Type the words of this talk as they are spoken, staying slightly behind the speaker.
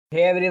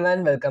Hey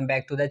everyone, welcome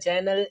back to the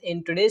channel.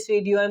 In today's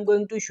video, I'm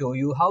going to show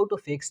you how to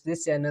fix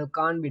this channel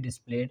can't be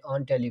displayed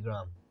on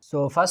Telegram.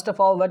 So first of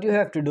all, what you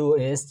have to do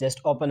is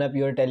just open up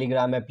your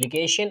Telegram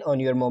application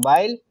on your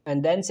mobile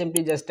and then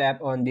simply just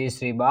tap on these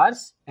three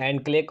bars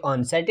and click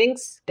on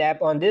settings.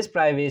 Tap on this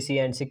privacy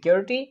and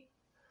security.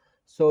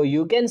 So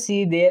you can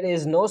see there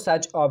is no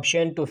such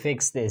option to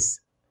fix this.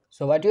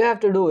 So what you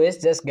have to do is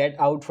just get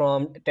out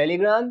from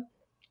Telegram,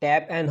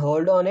 tap and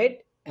hold on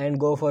it and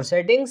go for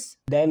settings,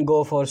 then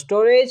go for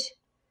storage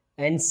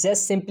and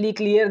just simply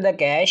clear the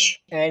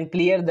cache and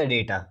clear the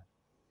data.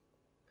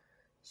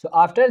 So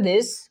after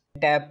this,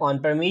 tap on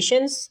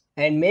permissions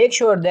and make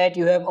sure that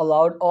you have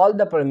allowed all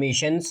the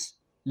permissions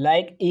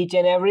like each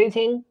and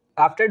everything.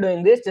 After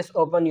doing this, just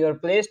open your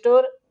Play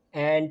Store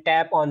and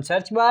tap on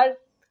search bar,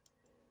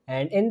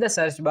 and in the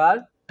search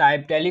bar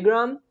type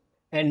Telegram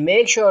and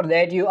make sure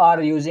that you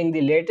are using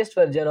the latest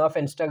version of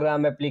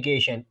Instagram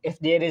application. If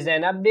there is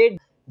an update,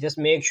 just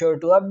make sure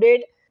to update,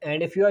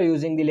 and if you are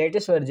using the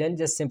latest version,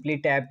 just simply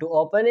tap to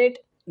open it.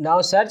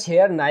 Now search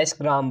here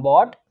Nicegram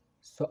bot.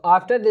 So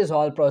after this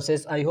whole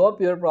process, I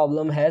hope your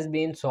problem has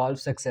been solved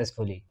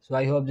successfully. So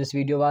I hope this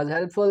video was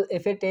helpful.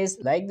 If it is,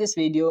 like this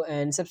video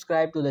and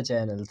subscribe to the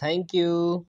channel. Thank you.